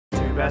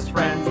best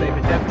friends. They've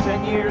been dead for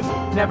 10 years.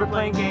 Never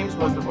playing games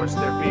was the worst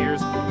of their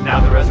fears.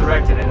 Now they're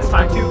resurrected and it's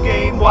time to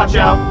game. Watch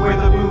out, we're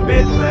the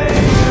Boo-Bit Players.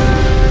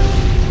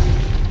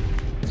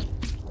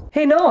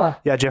 Hey, Noah.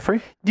 Yeah,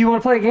 Jeffrey? Do you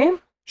want to play a game?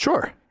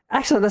 Sure.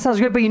 Excellent, that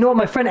sounds good. But you know what?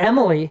 My friend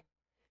Emily,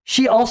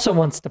 she also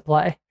wants to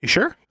play. You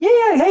sure?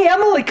 Yeah. Hey,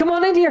 Emily, come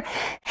on in here.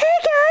 Hey,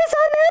 guys,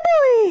 I'm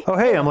Emily. Oh,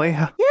 hey, Emily.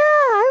 Yeah,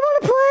 I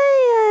want to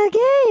play a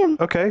game.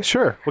 Okay,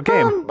 sure. What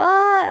game?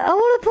 I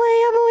want to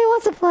play Emily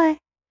Wants to Play.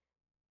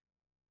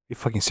 You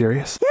fucking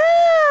serious?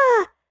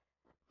 Yeah.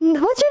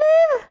 What's your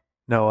name?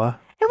 Noah.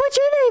 And what's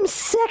your name,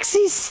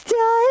 sexy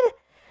stud?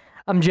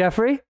 I'm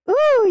Jeffrey.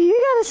 Ooh, you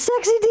got a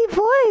sexy deep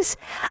voice.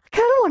 I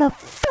kind of want to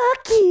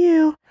fuck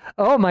you.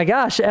 Oh my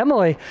gosh,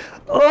 Emily.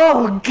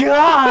 Oh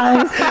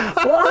God.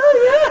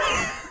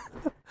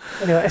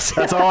 Anyways.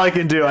 That's all I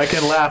can do. I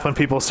can laugh when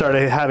people start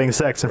having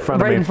sex in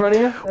front of me. Right in front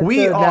of you?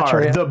 We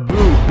are the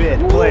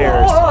Boo-Bit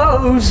Players.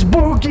 Whoa,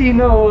 spooky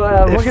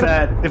Noah.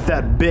 If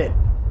that bit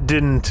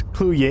didn't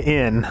clue you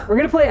in. We're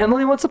going to play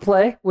Emily Wants to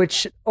Play,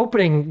 which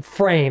opening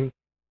frame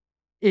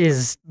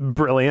is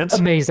brilliant.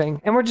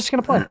 Amazing. And we're just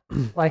going to play.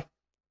 Play.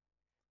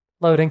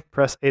 Loading.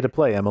 Press A to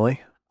play,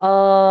 Emily.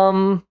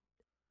 Spoiler.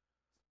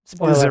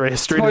 Is there a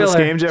history to this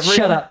game, Jeffrey?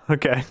 Shut up.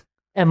 Okay.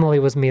 Emily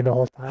was me the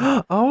whole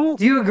time. Oh.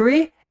 Do you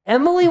agree?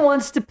 Emily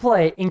Wants to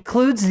Play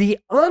includes the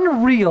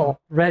Unreal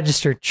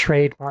registered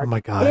trademark, oh my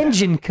God,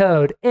 engine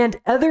code, and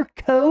other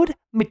code,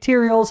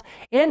 materials,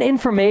 and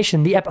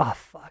information. Oh,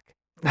 fuck.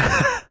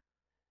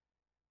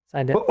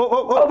 Signed it.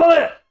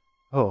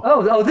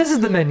 Oh, this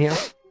is the menu.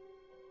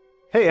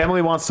 Hey,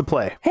 Emily Wants to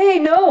Play. Hey,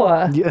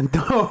 Noah. Yeah,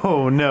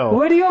 no.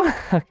 What do you want?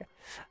 Okay.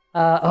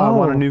 I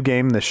want a new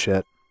game, this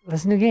shit.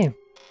 What's a new game?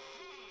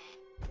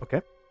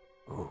 Okay.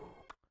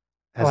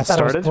 Has it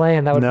started? It was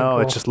playing. That would no,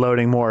 cool. It's just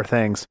loading more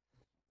things.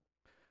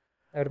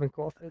 That would have been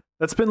cool.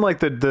 That's been like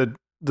the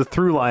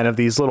through line of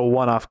these little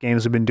one-off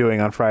games we've been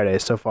doing on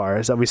Fridays so far,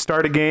 is that we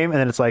start a game and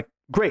then it's like,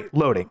 great,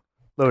 loading.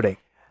 A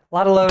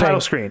lot of loading. Title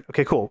screen.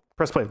 Okay, cool.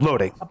 Press play.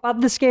 Loading. I bought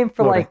this game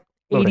for like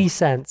 80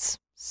 cents.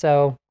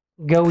 So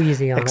go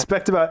easy on it.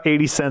 Expect about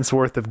 80 cents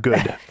worth of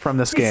good from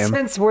this game. 80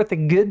 cents worth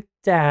of good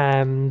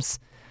times.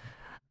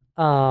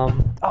 Oh,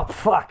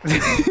 fuck. You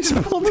just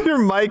pulled your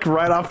mic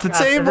right off the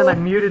table. And then I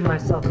muted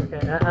myself.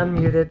 Okay, I'm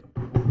muted.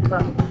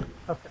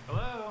 Okay.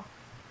 Hello?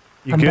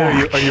 You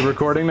good? Are you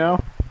recording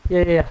now?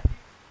 Yeah,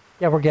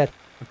 we're good.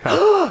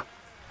 Okay.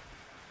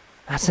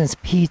 Not since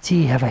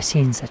PT have I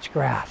seen such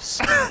graphs.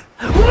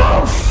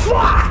 Whoa,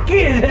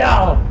 fucking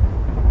hell!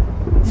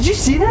 Did you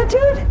see that,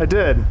 dude? I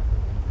did.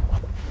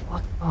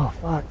 Oh,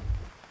 fuck.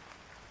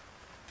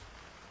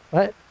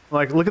 What?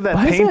 Like, look at that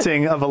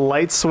painting of a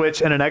light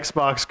switch and an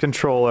Xbox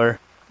controller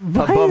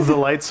above the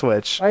light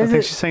switch. I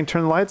think she's saying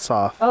turn the lights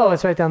off. Oh,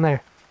 it's right down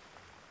there.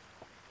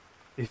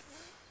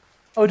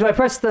 Oh, do I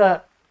press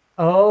the...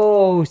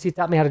 Oh, she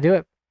taught me how to do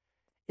it.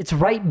 It's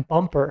right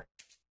bumper.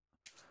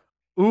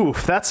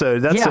 Oof, that's a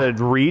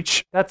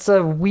reach. That's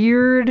a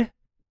weird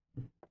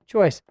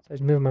choice. So I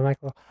was moving my mic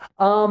a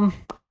little.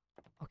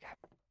 Okay.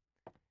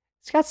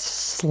 It's got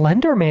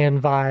Slender Man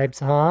vibes,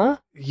 huh?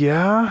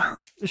 Yeah.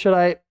 Should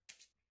I...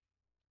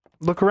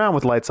 Look around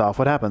with lights off.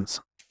 What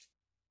happens?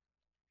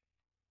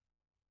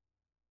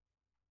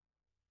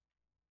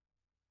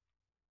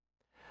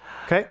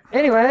 Okay.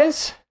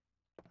 Anyways.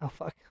 Oh,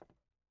 fuck.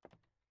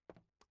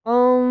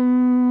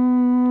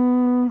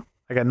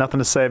 I got nothing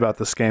to say about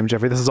this game,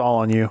 Jeffrey. This is all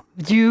on you.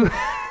 You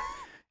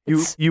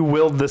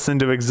willed this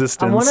into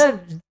existence. I want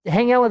to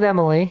hang out with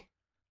Emily.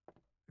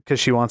 Because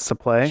she wants to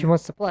play? She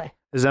wants to play.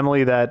 Is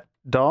Emily that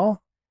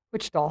doll?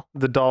 Which doll?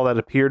 The doll that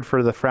appeared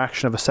for the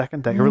fraction of a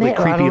second. That really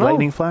creepy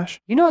lightning flash?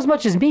 You know as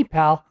much as me,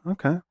 pal.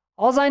 Okay.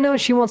 All I know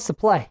is she wants to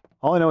play.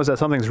 All I know is that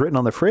something's written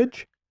on the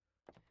fridge.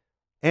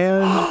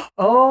 And...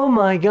 Oh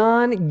my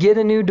God. Get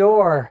a new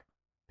door.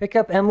 Pick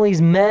up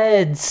Emily's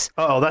meds.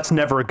 Uh-oh, that's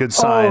never a good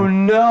sign. Oh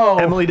no.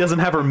 Emily doesn't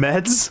have her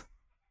meds?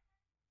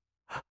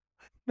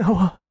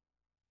 Noah.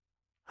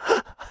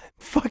 I'm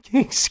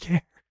fucking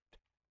scared.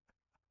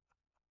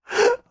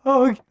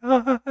 Oh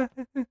God. I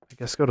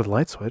guess go to the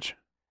light switch.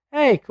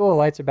 Hey, cool.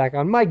 Lights are back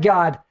on. My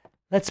God.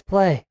 Let's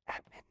play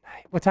at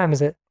midnight. What time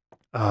is it?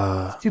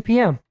 It's 2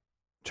 p.m.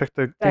 Check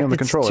the thing on the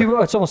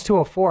controller. It's almost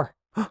 2:04.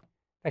 In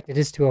fact, it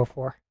is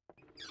 2:04.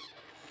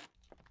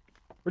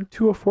 Where did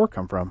 2:04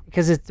 come from?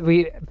 Because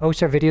we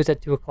post our videos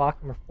at 2 o'clock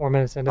and we're 4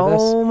 minutes into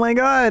this. Oh my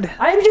God.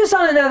 I'm just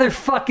on another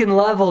fucking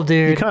level,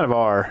 dude. You kind of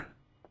are.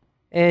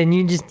 And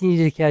you just need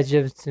to catch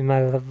up to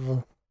my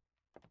level.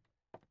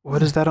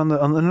 What is that on the...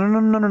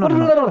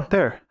 no.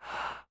 There.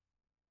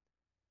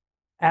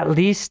 At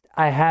least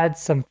I had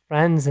some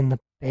friends in the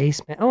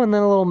basement. Oh, and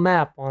then a little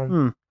map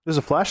on... There's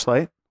a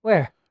flashlight.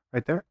 Where?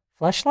 Right there.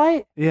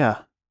 Flashlight? Yeah.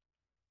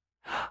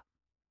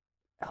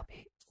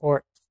 LB.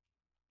 Or...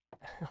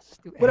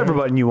 Whatever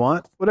button you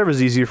want.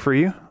 Whatever's easier for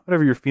you.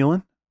 Whatever you're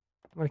feeling.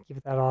 I'm going to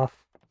keep that off.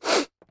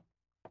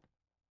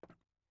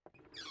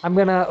 I'm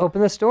going to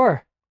open this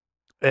door.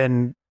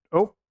 And...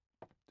 Oh.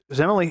 There's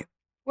Emily.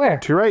 Where?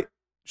 To your right.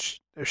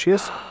 There she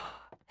is.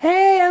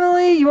 Hey,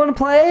 Emily. You want to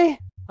play?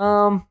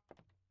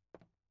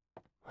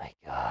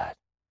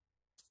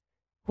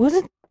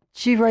 Wasn't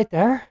she right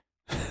there?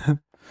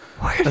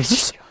 Where did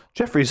she go?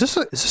 Jeffrey, is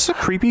this a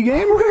creepy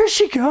game? Where did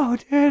she go,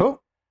 dude?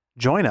 Oh,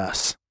 join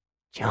us.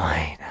 Join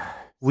us.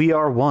 We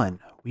are one.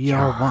 We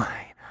are one.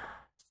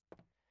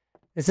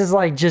 This is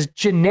like just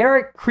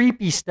generic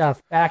creepy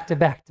stuff back to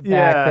back to back.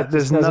 Yeah, that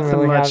there's doesn't nothing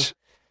really much. have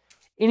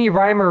any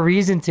rhyme or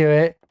reason to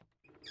it.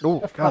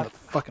 Oh, God, the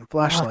fucking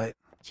flashlight.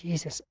 Oh,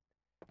 Jesus.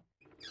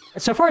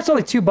 So far, it's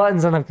only 2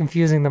 buttons, and I'm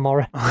confusing them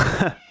already.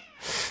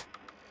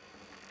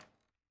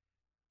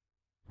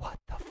 What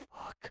the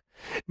fuck?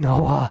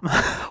 Noah,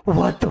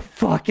 what the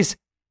fuck is...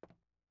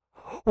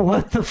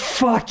 What the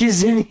fuck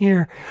is in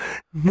here?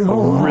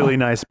 Noah. A really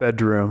nice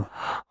bedroom.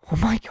 Oh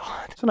my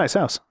God. It's a nice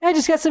house. I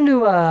just got some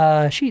new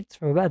sheets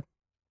from a bed.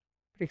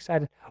 Pretty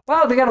excited.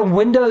 Wow, they got a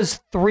Windows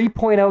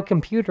 3.0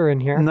 computer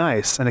in here.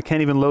 Nice, and it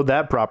can't even load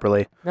that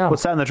properly. No.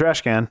 What's that in the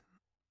trash can?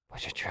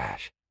 What's your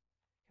trash?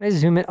 Can I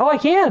zoom in? Oh, I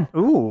can.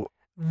 Ooh.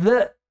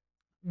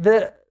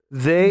 They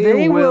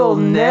will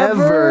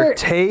never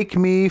take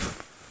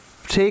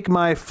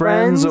my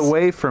friends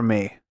away from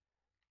me.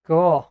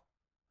 Cool.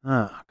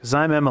 Because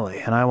I'm Emily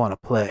and I want to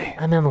play.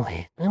 I'm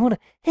Emily.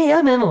 Hey,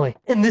 I'm Emily,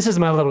 and this is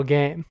my little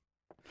game.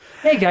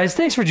 Hey guys,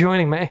 thanks for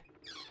joining me.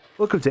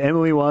 Welcome to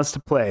Emily Wants to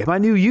Play, my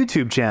new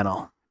YouTube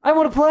channel. I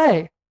want to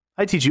play.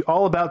 I teach you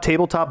all about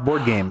tabletop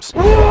board games.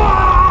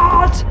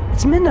 What?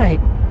 It's midnight.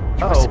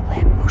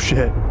 Oh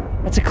shit.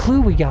 That's a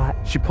clue we got.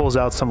 She pulls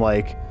out some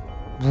like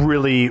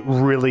really,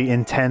 really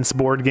intense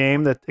board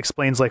game that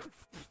explains like,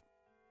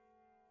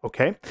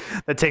 okay,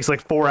 that takes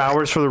like 4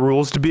 hours for the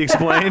rules to be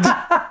explained.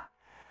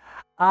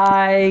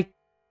 I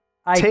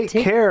take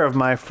care of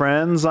my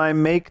friends. I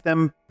make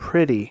them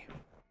pretty.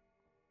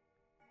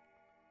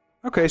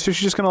 Okay, so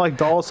she's just gonna like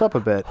doll us up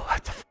a bit.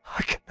 What the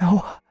fuck?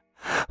 Noah?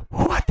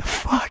 What the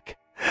fuck?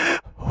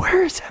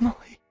 Where is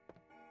Emily?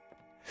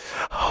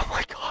 Oh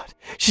my God.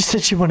 She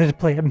said she wanted to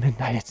play at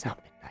midnight. It's not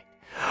midnight.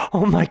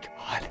 Oh my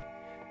God.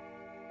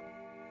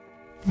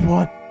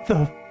 What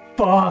the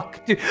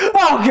fuck, dude?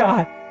 Oh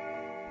God.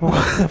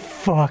 What the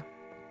fuck?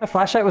 My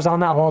flashlight was on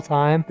that whole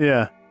time.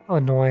 Yeah. How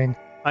annoying.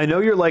 I know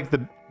you're like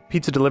the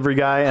pizza delivery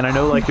guy, and I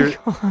know like you're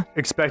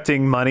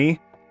expecting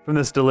money from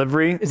this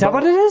delivery. Is that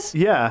what it is?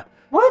 Yeah.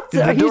 What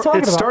are you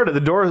talking about? It started.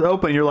 The door is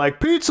open. You're like,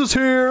 pizza's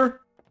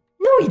here.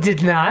 No, he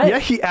did not. Yeah,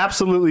 he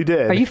absolutely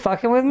did. Are you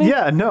fucking with me?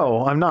 Yeah,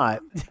 no, I'm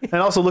not. And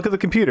also, look at the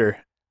computer.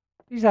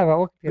 What are you talking about?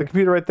 What computer? The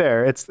computer right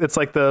there. It's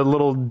like the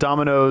little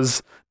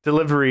Domino's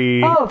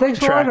delivery thanks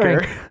for tracker.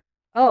 ordering.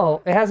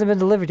 Oh, it hasn't been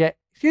delivered yet.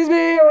 Excuse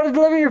me, I want to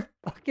deliver your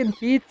fucking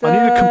pizza.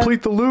 I need to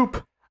complete the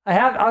loop.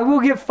 I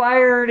will get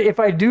fired if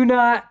I do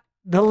not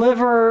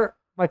deliver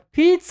my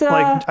pizza.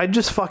 Like, I'd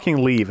just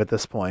fucking leave at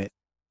this point.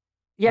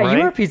 Yeah, right?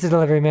 you were a pizza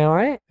delivery man,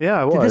 right?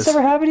 Yeah, I was. Did this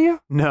ever happen to you?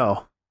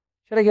 No.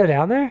 Should I go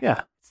down there?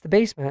 Yeah. It's the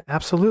basement.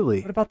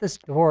 Absolutely. What about this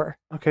door?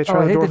 Okay,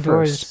 try the door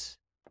first.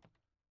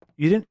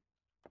 You didn't?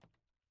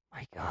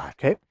 My God.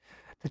 Okay.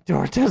 The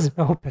door doesn't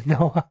open,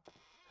 Noah.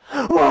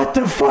 What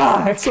the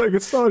fuck? It's like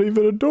it's not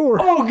even a door.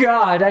 Oh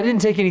God, I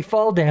didn't take any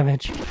fall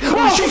damage.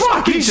 Oh,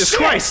 fucking Jesus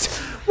Christ!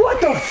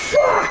 What the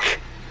fuck?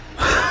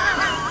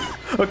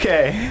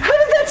 Okay. How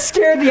did that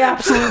scare the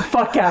absolute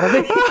fuck out of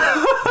me?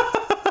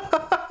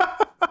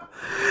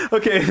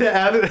 Okay,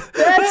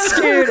 That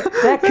scared,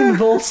 that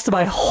convulsed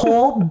my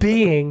whole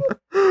being.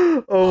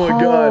 Oh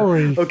my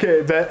Holy God.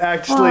 Okay, that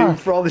actually, fuck.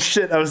 for all the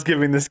shit I was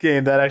giving this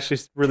game, that actually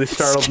really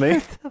startled me.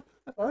 The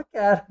fuck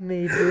out of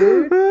me,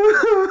 dude.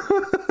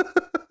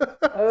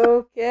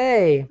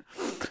 Okay.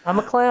 I'm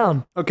a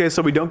clown. Okay,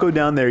 so we don't go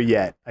down there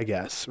yet, I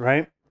guess,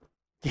 right?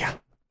 Yeah.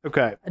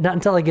 Okay. Not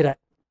until I get a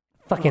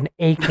fucking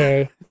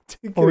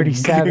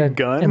AK-47 Get a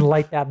gun? and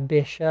light that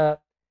bitch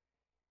up.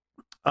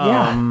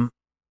 Yeah.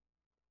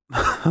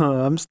 That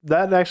got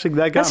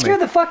That me. scared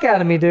the fuck out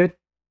of me, dude.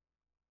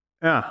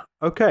 Yeah.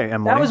 Okay,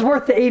 Emily. That was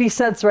worth the 80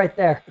 cents right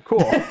there. cool.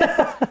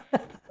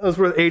 That was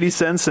worth 80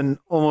 cents and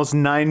almost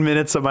 9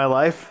 minutes of my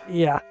life.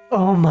 Yeah.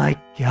 Oh my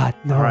God,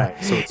 no. All right,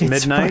 so it's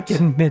midnight,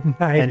 fucking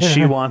midnight. and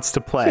she wants to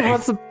play. She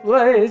wants to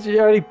play. She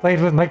already played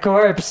with my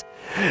corpse.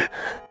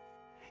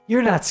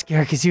 You're not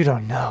scared because you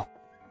don't know.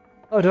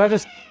 Oh, do I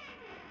just...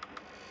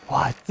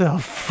 What the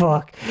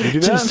fuck? Did you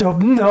do Just that?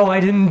 open... No,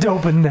 I didn't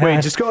open that.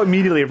 Wait, just go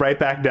immediately right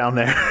back down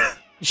there.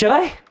 Should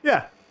I?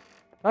 Yeah.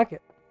 Fuck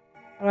it.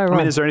 How do I run? I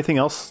mean, is there anything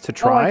else to Oh,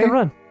 try? I can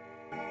run.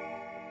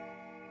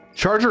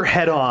 Charge her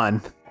head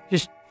on.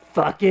 Just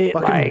fuck it.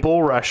 Fucking like,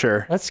 bull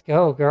rusher. let's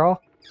go,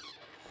 girl.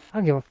 I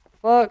don't give a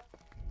fuck.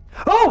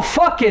 Oh,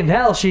 fucking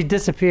hell, she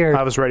disappeared.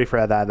 I was ready for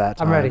that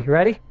time. I'm ready. You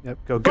ready? Yep.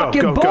 Go,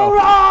 Fucking go, bull go.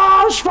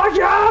 rush! Fuck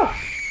you!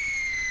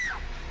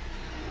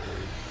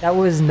 That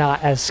was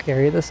not as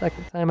scary the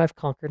second time I've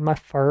conquered my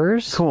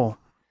furs. Cool.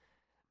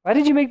 Why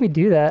did you make me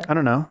do that? I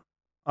don't know.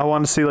 I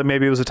wanted to see like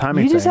maybe it was a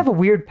timing You just thing. have a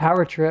weird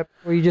power trip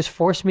where you just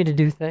force me to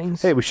do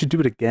things. Hey, we should do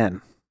it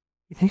again.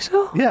 You think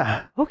so?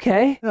 Yeah.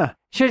 Okay. Yeah.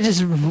 Should I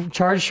just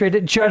charge straight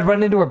in? Should I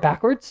run into her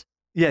backwards?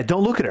 Yeah,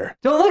 don't look at her.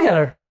 Don't look at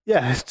her.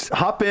 Yeah, just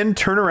hop in,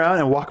 turn around,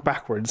 and walk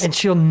backwards. And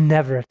she'll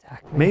never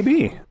attack me.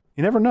 Maybe.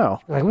 You never know.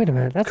 Like, wait a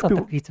minute, that's not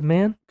the pizza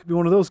man. Could be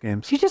one of those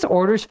games. She just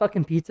orders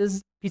fucking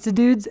pizza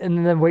dudes,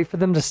 and then wait for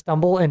them to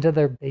stumble into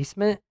their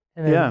basement.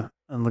 And then, Yeah,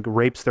 and like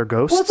rapes their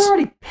ghosts. Well, it's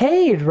already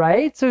paid,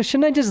 right? So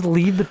shouldn't I just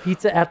leave the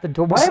pizza at the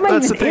door? Why am I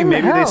That's even the thing. in the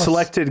Maybe house? they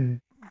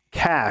selected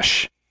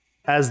cash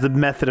as the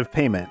method of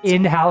payment.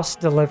 In-house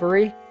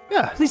delivery?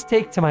 Yeah. Please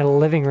take to my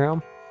living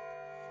room.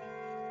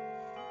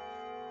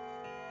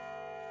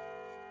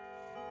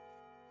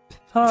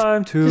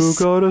 Time to Just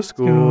go to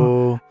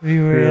school. We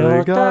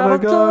Really gotta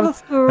go.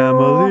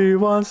 Emily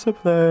wants to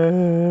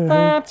play.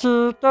 Time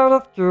to go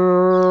to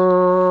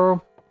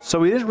school. So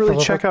we didn't really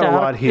check out a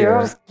lot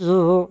here.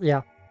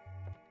 Yeah.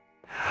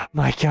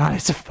 My God,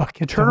 it's a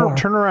fucking Turn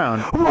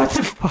around. What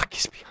the fuck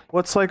is behind?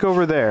 What's like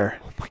over there?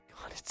 Oh my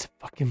God, it's a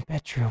fucking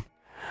bedroom.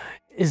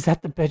 Is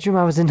that the bedroom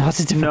I was in? No, it's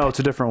a different. No, it's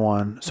a different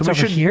one. So It's we over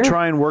should here?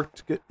 try and work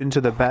to get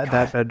into that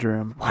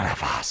bedroom. One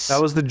of us.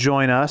 That was the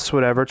join us,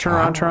 whatever. Turn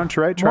around, to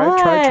right, try.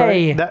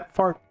 Why? That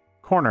far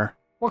corner.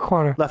 What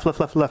corner? Left. Okay,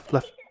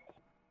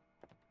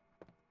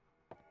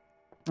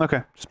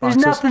 just There's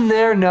boxes. nothing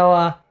there,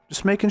 Noah.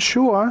 Just making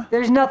sure.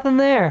 There's nothing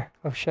there.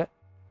 Oh shit.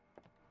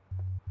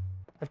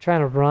 I'm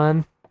trying to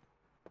run.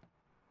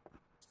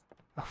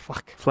 Oh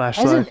fuck.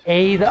 Flashlight. As an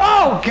A.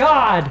 Oh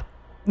God.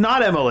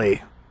 Not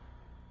Emily.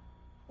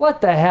 What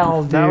the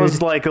hell, dude? That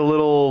was like a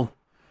little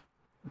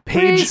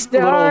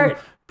Restart.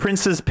 little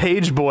Princess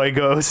Page boy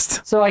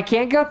ghost. So I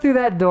can't go through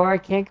that door. I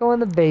can't go in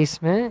the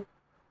basement.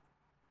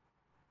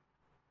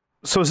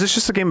 So is this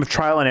just a game of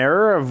trial and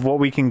error of what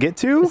we can get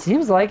to? It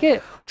seems like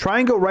it. Try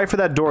and go right for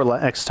that door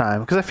next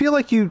time, because I feel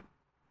like you.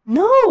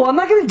 No, I'm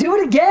not gonna do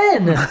it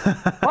again.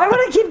 Why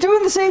would I keep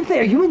doing the same thing?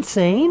 Are you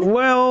insane?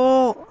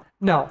 Well.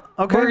 No.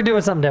 Okay. We're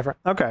doing something different.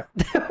 Okay.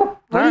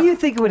 What do you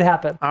think would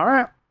happen? All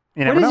right.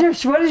 You never know.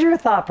 What is your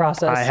thought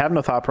process? I have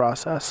no thought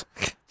process.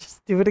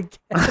 Just do it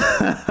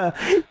again.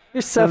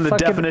 You're so And the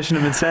fucking definition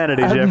of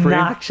insanity, Jeffrey.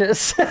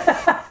 obnoxious.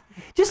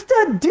 Just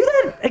do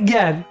that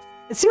again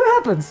and see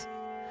what happens.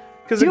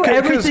 Do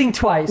everything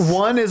twice.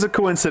 One is a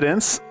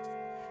coincidence.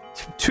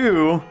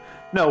 Two,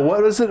 no,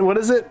 what is it? What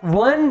is it?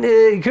 One,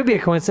 it could be a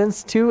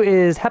coincidence. Two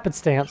is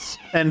happenstance.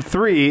 And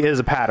three is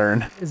a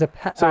pattern. So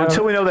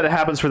until we know that it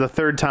happens for the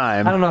third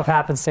time. I don't know if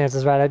happenstance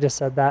is right. I just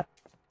said that.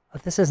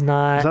 But this is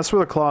not. That's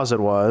where the closet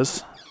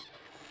was.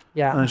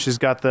 Yeah. And she's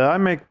got the I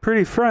make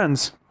pretty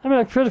friends. I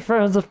make pretty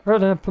friends of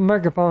pretty put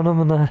makeup on them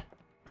and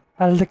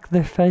I lick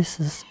their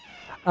faces.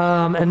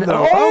 And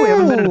Oh, we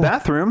haven't been in a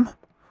bathroom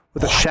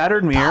with a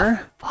shattered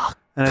mirror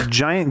and a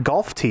giant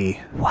golf tee.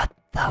 What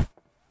the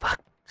fuck?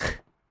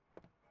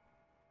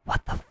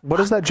 What the? What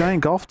is that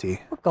giant golf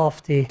tee? What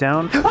golf tee?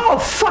 Down. Oh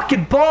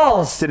fucking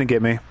balls! Didn't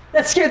get me.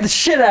 That scared the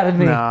shit out of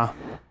me. Nah,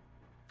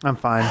 I'm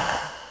fine.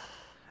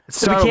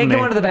 So we can't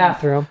go into the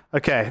bathroom.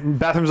 Okay,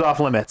 bathroom's off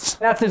limits.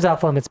 Bathroom's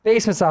off limits.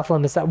 Basement's off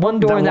limits. That one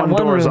door in that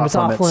one room is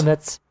off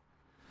limits.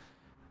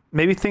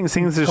 Maybe things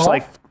just Golf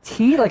like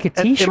tee, like a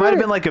t-shirt. It might have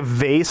been like a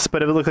vase,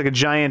 but it would look like a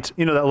giant.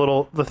 You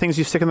know the things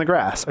you stick in the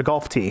grass, a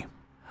golf tee.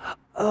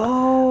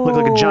 Oh. Look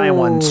like a giant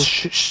one.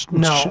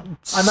 No, I'm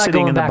not sitting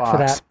going in the back for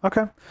box. that.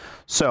 Okay,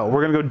 so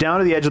we're gonna go down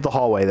to the edge of the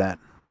hallway then.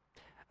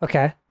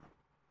 Okay.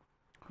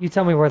 You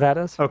tell me where that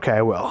is. Okay,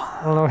 I will.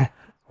 I don't know.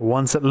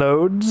 Once it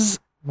loads,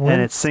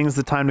 and it sings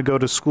the time to go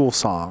to school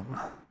song.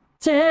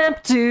 Time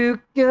to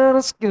go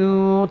to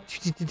school.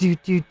 I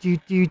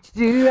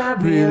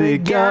really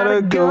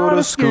gotta go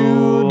to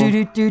school.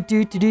 Okay.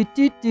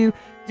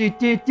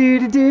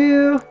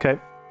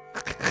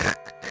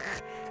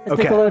 That's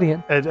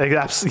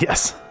Nickelodeon.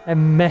 Yes. I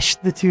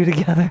meshed the two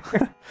together.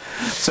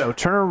 So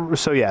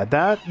So yeah,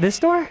 that. This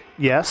door?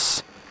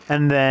 Yes,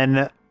 and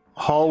then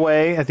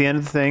hallway at the end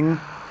of the thing,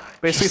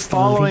 basically Just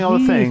following all the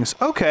leave. things.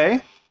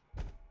 Okay.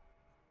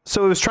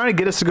 So it was trying to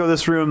get us to go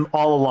this room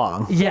all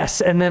along.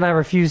 Yes, and then I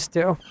refused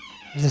to. What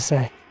does it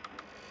say?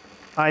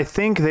 I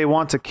think they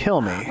want to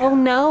kill me. Oh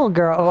no,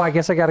 girl. Oh, I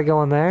guess I gotta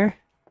go in there.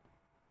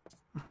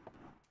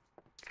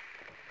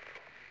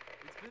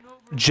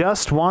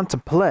 Just want to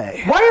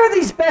play. Why are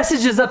these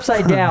messages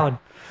upside down?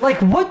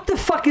 Like, what the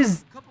fuck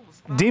is...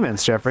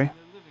 Demons, Jeffrey.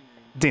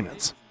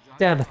 Demons.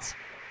 Damn it.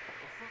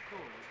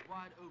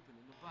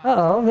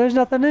 Uh-oh, there's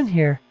nothing in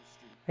here.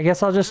 I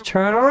guess I'll just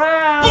turn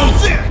around.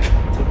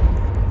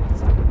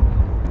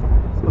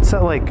 What's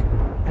that like?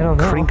 I don't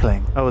know.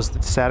 Crinkling. Oh, is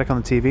it static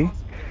on the TV?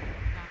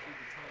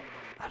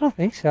 I don't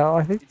think so.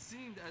 I think...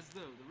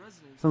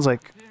 Sounds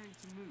like...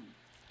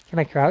 Can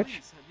I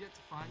crouch?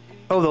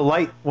 Oh, the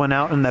light went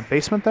out in that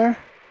basement there?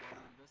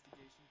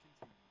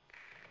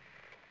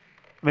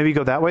 Maybe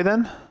go that way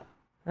then?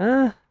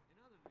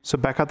 So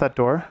back out that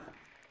door.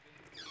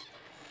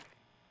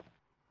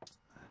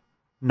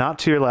 Not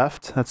to your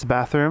left. That's the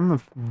bathroom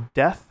of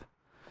death.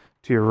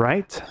 To your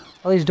right.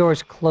 All these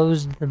doors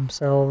closed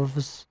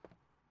themselves.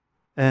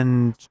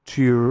 And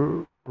to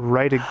your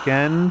right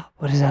again.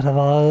 What is out of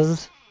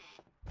Oz?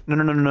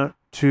 No.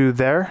 To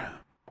there.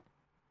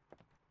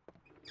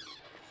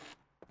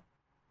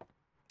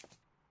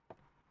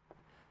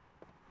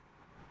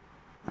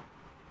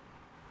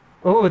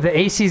 Oh, the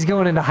AC's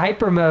going into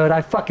hyper mode.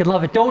 I fucking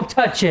love it. Don't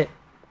touch it.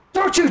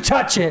 Don't Don't you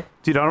touch it!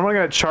 Dude, I'm not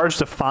gonna charge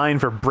the fine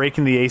for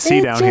breaking the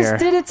AC down It here.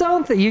 just did its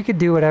own thing. You could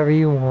do whatever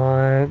you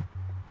want.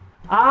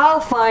 I'll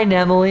find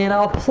Emily and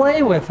I'll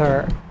play with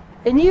her.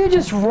 And you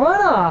just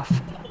run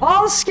off.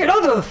 All scared.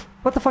 Oh,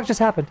 what the fuck just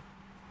happened?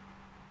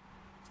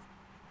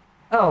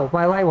 Oh,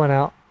 my light went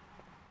out.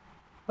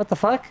 What the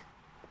fuck?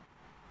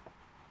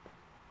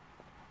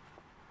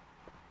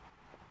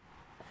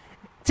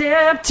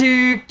 Time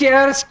to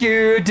get a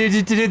skew.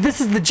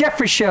 This is the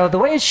Jeffrey Show, the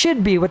way it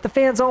should be, what the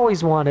fans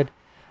always wanted.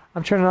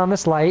 I'm turning on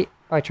this light.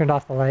 Oh, I turned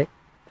off the light.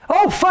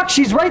 Oh, fuck,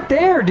 she's right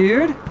there,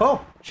 dude.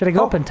 Oh. Should I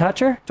go up and touch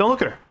her? Don't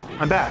look at her.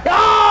 I'm back.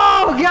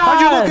 Oh, God! How'd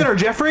you look at her,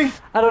 Jeffrey?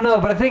 I don't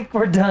know, but I think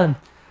we're done.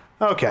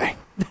 Okay.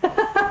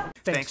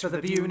 Thanks for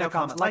the view. Now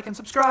comment, like, and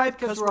subscribe,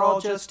 because we're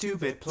all just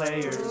 2-bit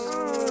players.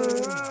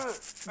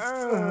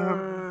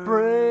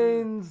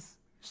 Brains.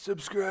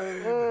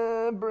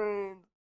 Subscribe. Brains.